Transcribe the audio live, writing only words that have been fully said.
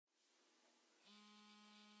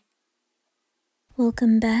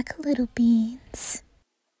Welcome back, little beans.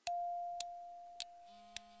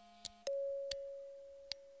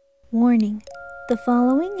 Warning. The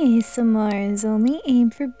following ASMR is only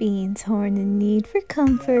aimed for beans who are in the need for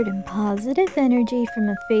comfort and positive energy from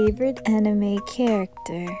a favorite anime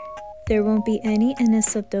character. There won't be any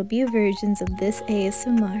NSFW versions of this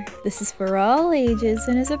ASMR. This is for all ages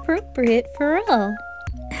and is appropriate for all.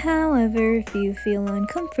 However, if you feel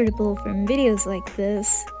uncomfortable from videos like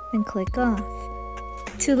this, then click off.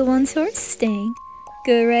 To the ones who are staying,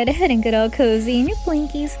 go right ahead and get all cozy in your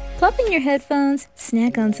blinkies, plop in your headphones,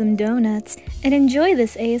 snack on some donuts, and enjoy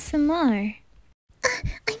this ASMR.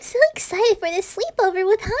 I'm so excited for this sleepover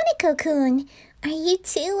with Hanako-Kun. Are you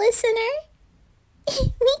too, listener?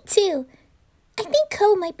 Me too. I think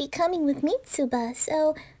Kou might be coming with Mitsuba,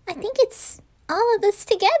 so I think it's all of us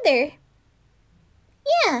together.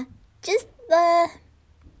 Yeah, just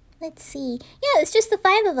let's see. Yeah, it's just the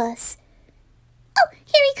 5 of us. Oh,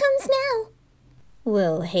 here he comes now.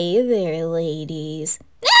 Well, hey there, ladies.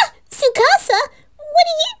 Ah! Tsukasa! What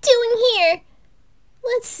are you doing here?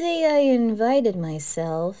 Let's say I invited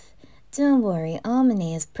myself. Don't worry,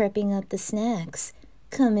 Amane is prepping up the snacks.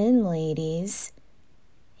 Come in, ladies.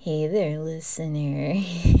 Hey there, listener.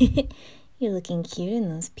 You're looking cute in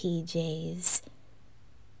those PJs.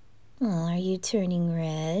 Oh, are you turning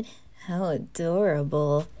red? How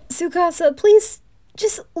adorable. Tsukasa, please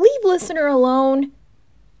just leave listener alone.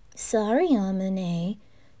 Sorry, Amane.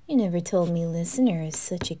 You never told me listener is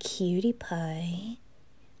such a cutie pie.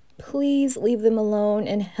 Please leave them alone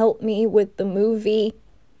and help me with the movie.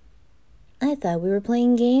 I thought we were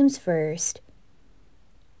playing games first.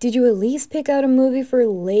 Did you at least pick out a movie for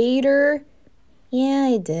later? Yeah,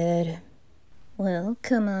 I did. Well,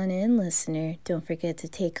 come on in, listener. Don't forget to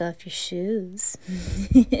take off your shoes.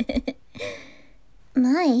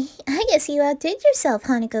 My, I guess you outdid yourself,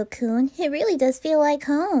 Hanako-Kun. It really does feel like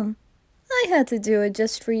home. I had to do it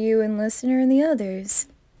just for you and listener and the others.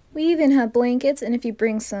 We even have blankets, and if you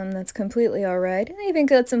bring some, that's completely alright. I even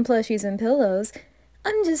got some plushies and pillows.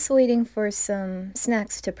 I'm just waiting for some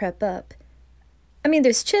snacks to prep up. I mean,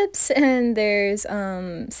 there's chips, and there's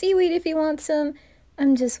seaweed if you want some.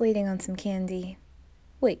 I'm just waiting on some candy.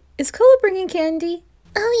 Wait, is Koa bringing candy?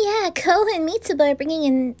 Oh yeah, Kou and Mitsuba are bringing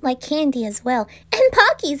in, candy as well. And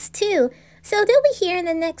Pockies, too. So they'll be here in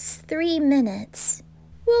the next 3 minutes.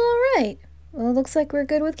 Well, alright. Well, looks like we're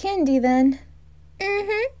good with candy, then.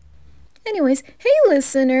 Mm-hmm. Anyways, hey,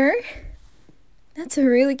 listener. That's a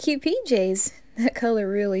really cute PJs. That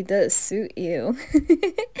color really does suit you.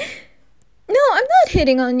 No, I'm not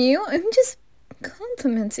hitting on you. I'm just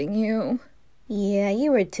complimenting you. Yeah,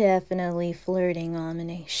 you were definitely flirting,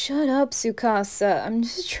 Amane. Shut up, Tsukasa. I'm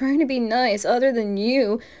just trying to be nice, other than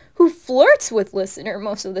you, who flirts with listener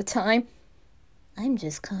most of the time. I'm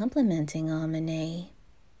just complimenting Amane.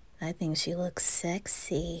 I think she looks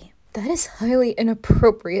sexy. That is highly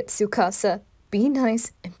inappropriate, Tsukasa. Be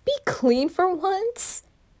nice and be clean for once.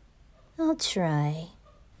 I'll try.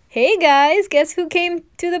 Hey guys, guess who came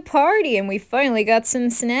to the party and we finally got some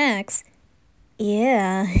snacks?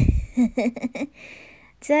 Yeah.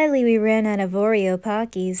 Sadly, we ran out of Oreo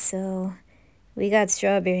Pockies, so we got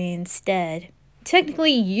strawberry instead.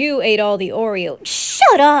 Technically, you ate all the Oreo.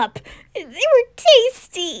 Shut up! They were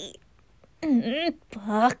tasty!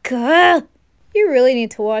 Baka! You really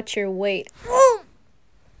need to watch your weight. Are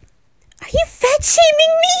you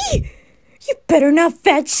fat-shaming me? You better not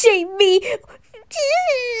fat-shame me! Hey,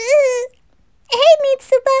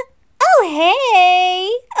 Mitsuba. Oh, hey!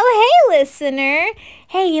 Oh, hey, listener!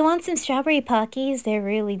 Hey, you want some strawberry Pockies? They're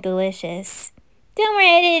really delicious. Don't worry,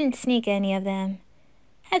 I didn't sneak any of them.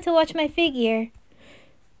 Had to watch my figure.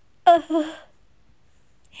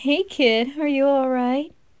 Hey, kid, are you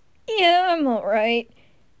alright? Yeah, I'm alright.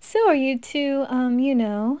 So are you two, you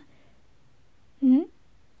know.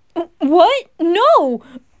 What? No!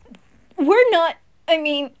 We're not, I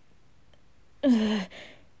mean...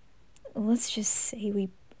 let's just say we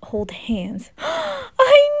hold hands.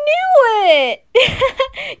 I knew it!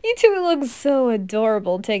 You two look so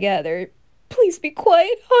adorable together. Please be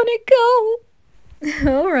quiet, Hanako.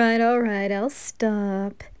 Alright, I'll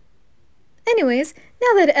stop. Anyways,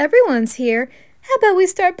 now that everyone's here, how about we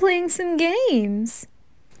start playing some games?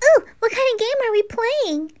 Ooh, what kind of game are we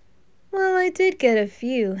playing? Well, I did get a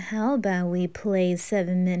few. How about we play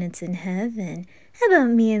 7 Minutes in Heaven? How about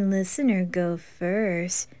me and listener go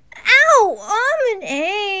first? Ow!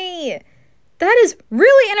 Amane! That is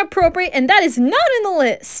really inappropriate, and that is not in the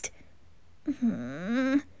list.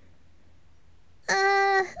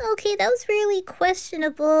 Okay, that was really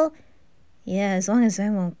questionable. Yeah, as long as I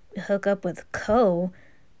won't hook up with Kou,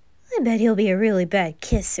 I bet he'll be a really bad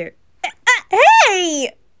kisser.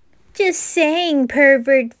 Hey! Just saying,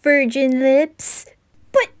 pervert virgin lips.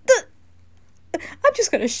 But I'm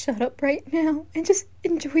just gonna shut up right now and just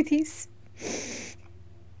enjoy these.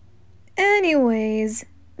 Anyways,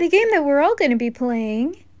 the game that we're all gonna be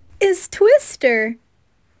playing is Twister.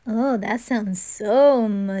 Oh, that sounds so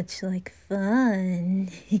much like fun.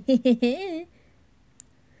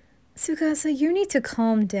 Tsukasa, you need to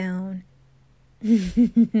calm down.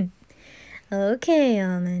 Okay,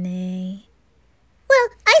 Amane. Well,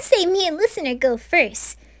 I say me and listener go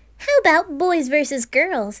first. How about boys versus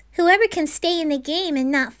girls? Whoever can stay in the game and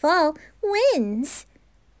not fall wins.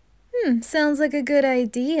 Sounds like a good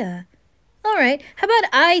idea. Alright, how about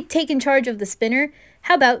I take in charge of the spinner?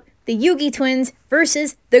 How about the Yugi twins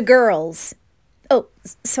versus the girls? Oh,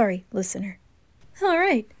 sorry, listener.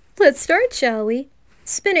 Alright, let's start, shall we?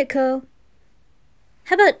 Spin it, Kou.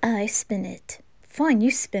 How about I spin it? Fine,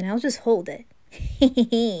 you spin, I'll just hold it.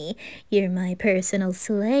 You're my personal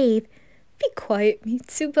slave. Be quiet,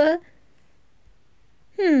 Mitsuba.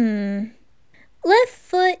 Left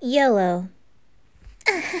foot yellow.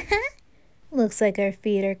 Looks like our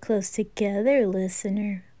feet are close together,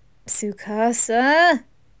 listener. Tsukasa.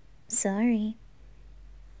 Sorry.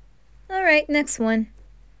 Alright, next one.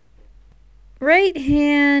 Right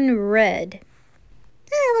hand red.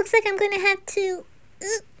 Looks like I'm gonna have to...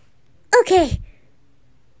 Okay.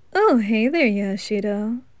 Oh, hey there,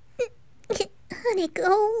 Yashido.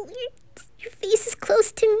 Hanako, your face is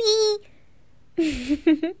close to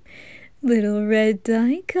me. Little red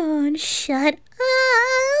daikon. Shut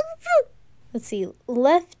up. Let's see.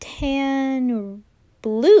 Left hand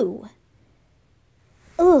blue.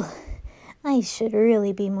 Ugh, I should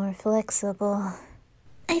really be more flexible.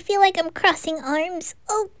 I feel like I'm crossing arms.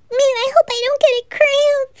 Oh, man, I hope I don't get a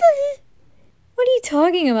cramp. What are you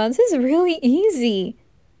talking about? This is really easy.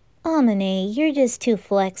 Amane, you're just too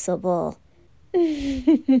flexible.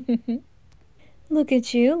 Look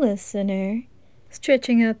at you, listener.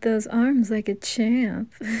 Stretching out those arms like a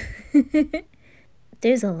champ.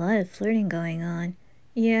 There's a lot of flirting going on.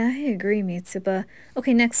 Yeah, I agree, Mitsuba.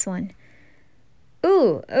 Okay, next one.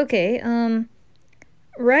 Ooh, okay,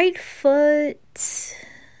 right foot,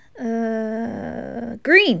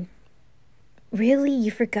 green. Really?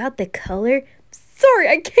 You forgot the color? Sorry,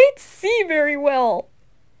 I can't see very well.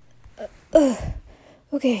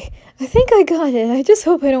 Okay, I think I got it. I just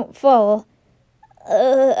hope I don't fall.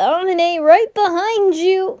 Amane, right behind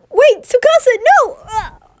you. Wait, Tsukasa, no!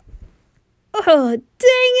 Oh,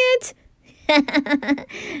 dang it!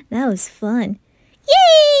 That was fun.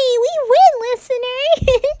 Yay! We win, listener!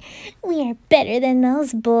 We are better than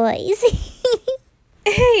those boys.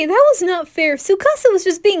 Hey, that was not fair. Tsukasa was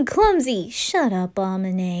just being clumsy. Shut up,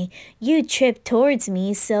 Amane. You tripped towards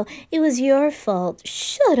me, so it was your fault.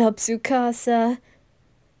 Shut up, Tsukasa.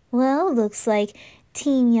 Well, looks like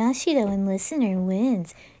Team Yashido and Listener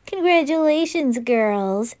wins. Congratulations,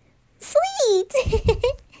 girls. Sweet!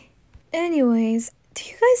 Anyways, do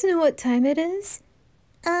you guys know what time it is?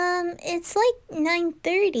 It's like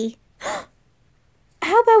 9:30.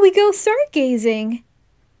 How about we go stargazing?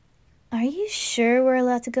 Are you sure we're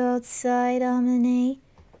allowed to go outside, Amane?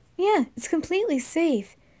 Yeah, it's completely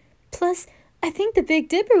safe. Plus, I think the Big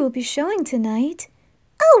Dipper will be showing tonight.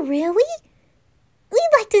 Oh, really?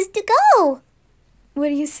 We'd like to go. What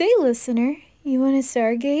do you say, listener? You want to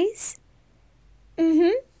stargaze?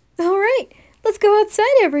 All right, let's go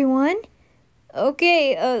outside, everyone.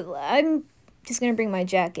 Okay, I'm just gonna bring my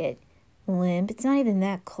jacket. Wimp, it's not even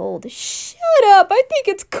that cold. Shut up, I think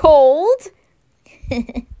it's cold.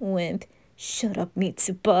 Wimp, shut up,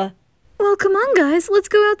 Mitsuba. Well, come on, guys, let's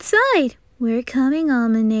go outside. We're coming,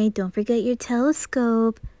 Amane. Don't forget your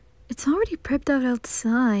telescope. It's already prepped out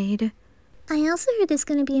outside. I also heard there's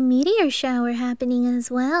going to be a meteor shower happening as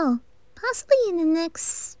well. Possibly in the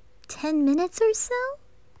next 10 minutes or so?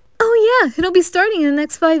 Oh yeah, it'll be starting in the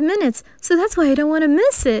next 5 minutes, so that's why I don't want to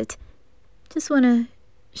miss it. Just want to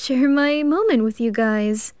share my moment with you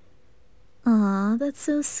guys. Aw, that's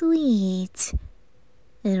so sweet.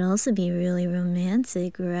 It'd also be really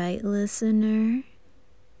romantic, right, listener?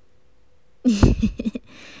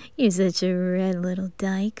 You're such a red little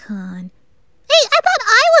daikon. Hey, I thought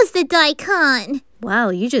I was the daikon. Wow,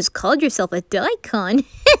 you just called yourself a daikon.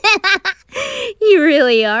 You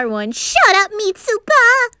really are one. Shut up,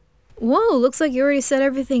 Mitsuba. Whoa, looks like you already set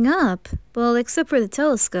everything up. Well, except for the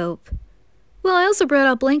telescope. Well, I also brought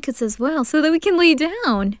out blankets as well, so that we can lay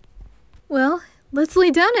down. Well, let's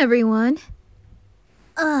lay down, everyone.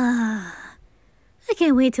 I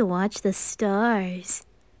can't wait to watch the stars.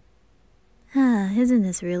 Isn't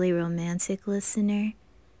this really romantic, listener?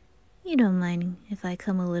 You don't mind if I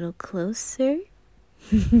come a little closer?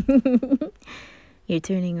 You're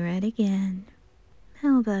turning red again.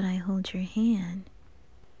 How about I hold your hand?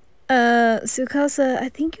 Tsukasa, I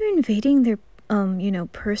think you're invading their,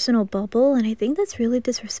 personal bubble, and I think that's really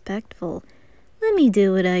disrespectful. Let me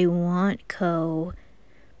do what I want, Kou.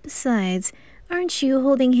 Besides, aren't you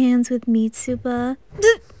holding hands with Mitsuba?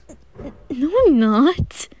 No, I'm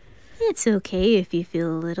not. It's okay if you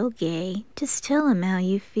feel a little gay. Just tell him how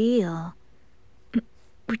you feel.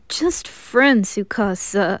 We're just friends,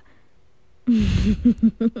 Tsukasa.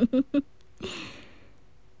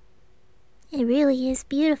 It really is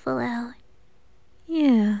beautiful out.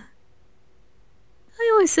 Yeah. I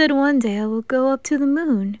always said one day I will go up to the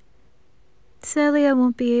moon. Sadly, I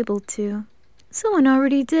won't be able to. Someone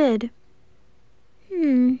already did. Do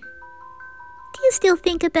you still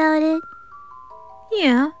think about it?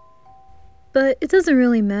 Yeah. But it doesn't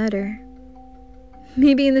really matter.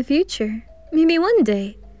 Maybe in the future. Maybe one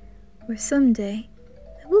day. Or someday.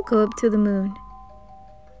 I will go up to the moon.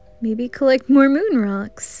 Maybe collect more moon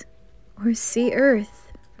rocks. Or see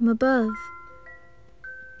Earth from above.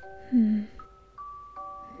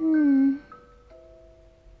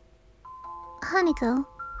 Hanako.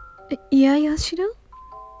 Yeah, Yashiro?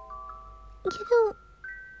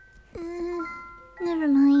 Never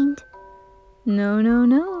mind. No.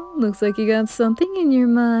 Looks like you got something in your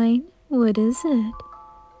mind. What is it?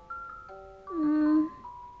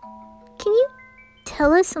 Can you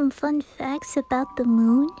tell us some fun facts about the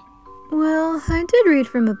moon? Well, I did read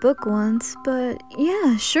from a book once, but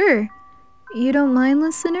yeah, sure. You don't mind,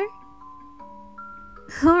 listener?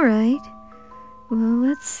 Alright. Well,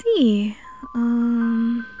 let's see.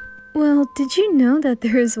 Well, did you know that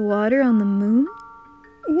there is water on the moon?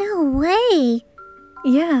 No way!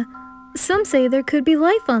 Yeah, some say there could be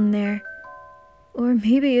life on there. Or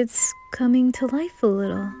maybe it's coming to life a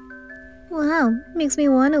little. Wow, makes me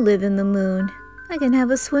want to live in the moon. I can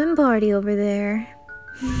have a swim party over there.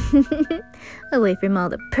 Away from all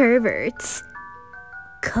the perverts.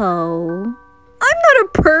 Kou. I'm not a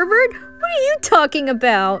pervert! What are you talking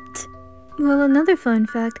about? Well, another fun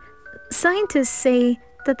fact. Scientists say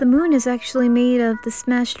that the moon is actually made of the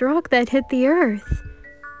smashed rock that hit the Earth.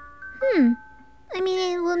 I mean,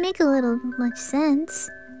 it will make a little much sense.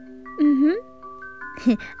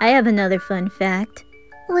 I have another fun fact.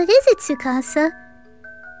 What is it, Tsukasa?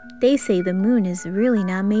 They say the moon is really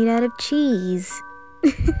not made out of cheese.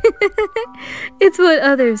 It's what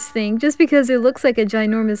others think. Just because it looks like a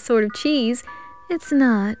ginormous sort of cheese, it's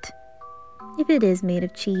not. If it is made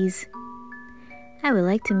of cheese, I would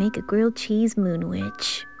like to make a grilled cheese moon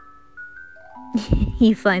witch.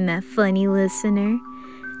 You find that funny, listener?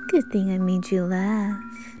 Good thing I made you laugh.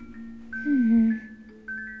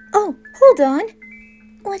 Oh, hold on.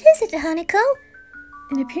 What is it, Hanako?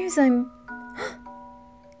 It appears I'm...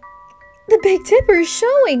 The Big Dipper is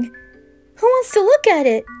showing! Who wants to look at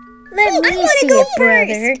it? Let me see it,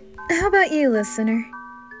 brother. How about you, listener?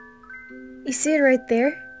 You see it right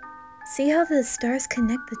there? See how the stars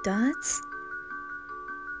connect the dots?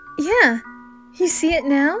 Yeah, you see it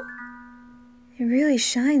now? It really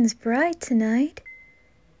shines bright tonight.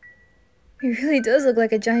 It really does look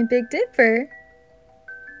like a giant Big Dipper.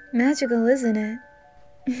 Magical, isn't it?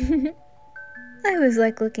 I always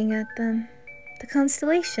like looking at them. The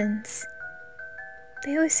constellations.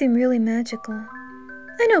 They always seem really magical.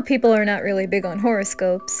 I know people are not really big on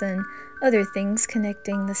horoscopes and other things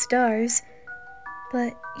connecting the stars,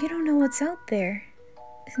 but you don't know what's out there.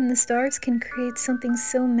 And the stars can create something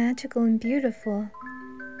so magical and beautiful.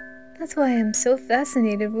 That's why I'm so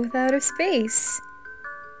fascinated with outer space.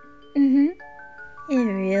 It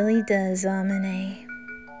really does, Amane.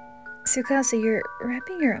 Tsukasa, you're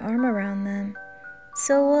wrapping your arm around them.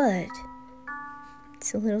 So what?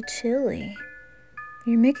 It's a little chilly.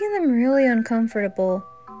 You're making them really uncomfortable.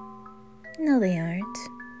 No, they aren't.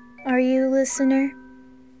 Are you, listener?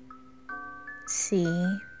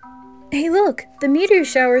 See? Hey, look! The meteor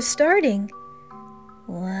shower is starting!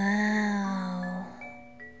 Wow.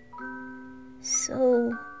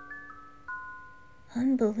 So...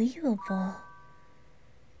 unbelievable.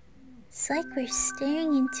 It's like we're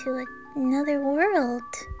staring into another world.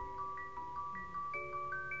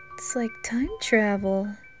 It's like time travel.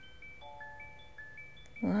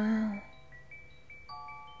 Wow.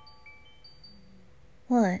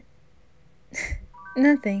 What?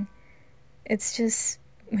 Nothing. It's just,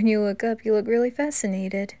 when you look up, you look really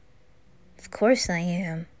fascinated. Of course I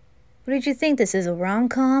am. What did you think, this is a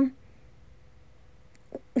rom-com?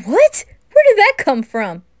 What? Where did that come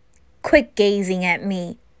from? Quit gazing at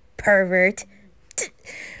me, pervert.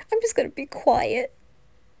 I'm just gonna be quiet.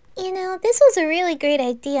 You know, this was a really great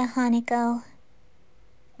idea, Hanako.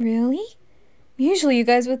 Really? Usually you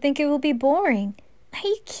guys would think it will be boring. Are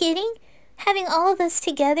you kidding? Having all of us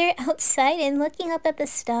together outside and looking up at the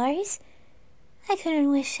stars? I couldn't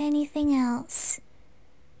wish anything else.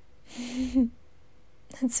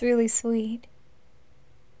 That's really sweet.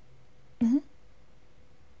 Huh?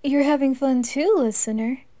 You're having fun too,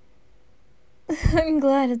 listener. I'm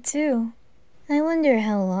glad too. I wonder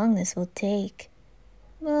how long this will take.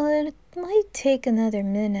 Well, it might take another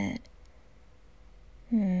minute.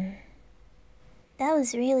 That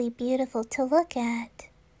was really beautiful to look at.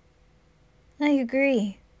 I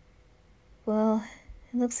agree. Well,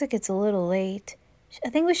 it looks like it's a little late. I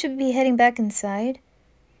think we should be heading back inside.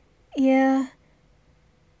 Yeah.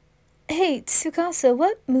 Hey, Tsukasa,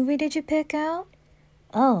 what movie did you pick out?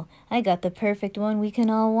 Oh, I got the perfect one we can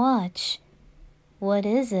all watch. What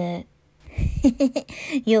is it?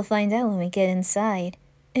 You'll find out when we get inside.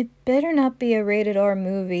 It better not be a rated R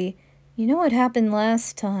movie. You know what happened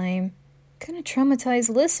last time. Kinda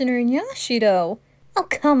traumatized listener in Yashido. Oh,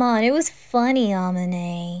 come on, it was funny,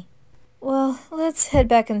 Amane. Well, let's head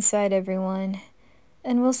back inside, everyone.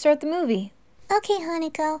 And we'll start the movie. Okay,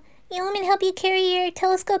 Hanako. You want me to help you carry your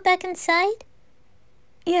telescope back inside?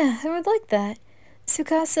 Yeah, I would like that.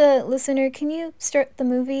 Tsukasa, listener, can you start the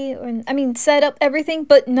movie? Set up everything,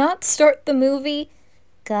 but not start the movie?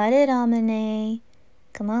 Got it, Amane.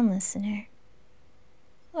 Come on, listener.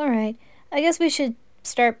 Alright, I guess we should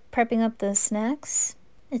start prepping up the snacks.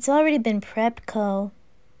 It's already been prepped, Kou.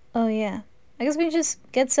 Oh yeah, I guess we just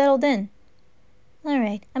get settled in.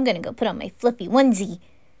 Alright, I'm gonna go put on my fluffy onesie.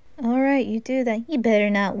 Alright, you do that. You better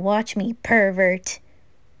not watch me, pervert.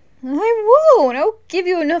 I won't. I'll give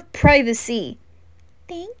you enough privacy.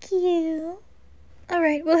 Thank you.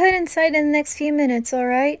 Alright, we'll head inside in the next few minutes,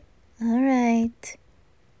 alright? Alright.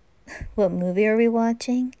 What movie are we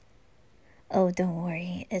watching? Oh, don't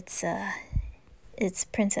worry. It's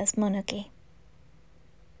Princess Mononoke.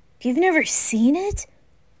 You've never seen it?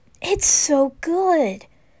 It's so good.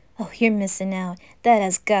 Oh, you're missing out. That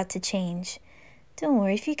has got to change. Don't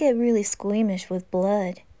worry, if you get really squeamish with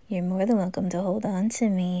blood, you're more than welcome to hold on to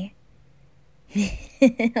me.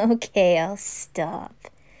 Okay, I'll stop.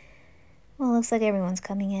 Well, looks like everyone's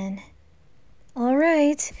coming in.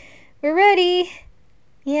 Alright, we're ready.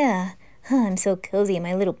 Yeah, I'm so cozy in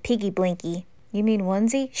my little piggy blankie. You mean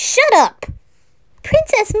onesie? Shut up!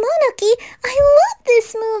 Princess Mononoke, I love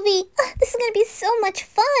this movie. This is gonna be so much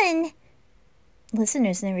fun.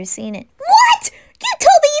 Listener's never seen it. What? You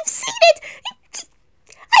told me you've seen it!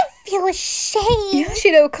 I feel ashamed.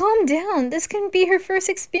 Yashido, calm down. This can be her first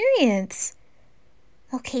experience.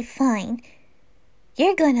 Okay, fine.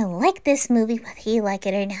 You're gonna like this movie whether you like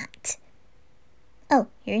it or not. Oh,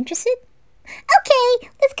 you're interested? Okay,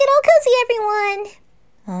 let's get all cozy, everyone.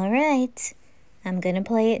 Alright, I'm gonna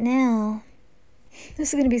play it now.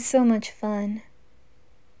 This is gonna be so much fun.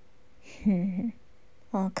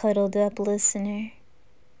 All cuddled up, listener.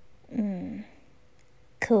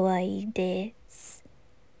 Kawaii desu.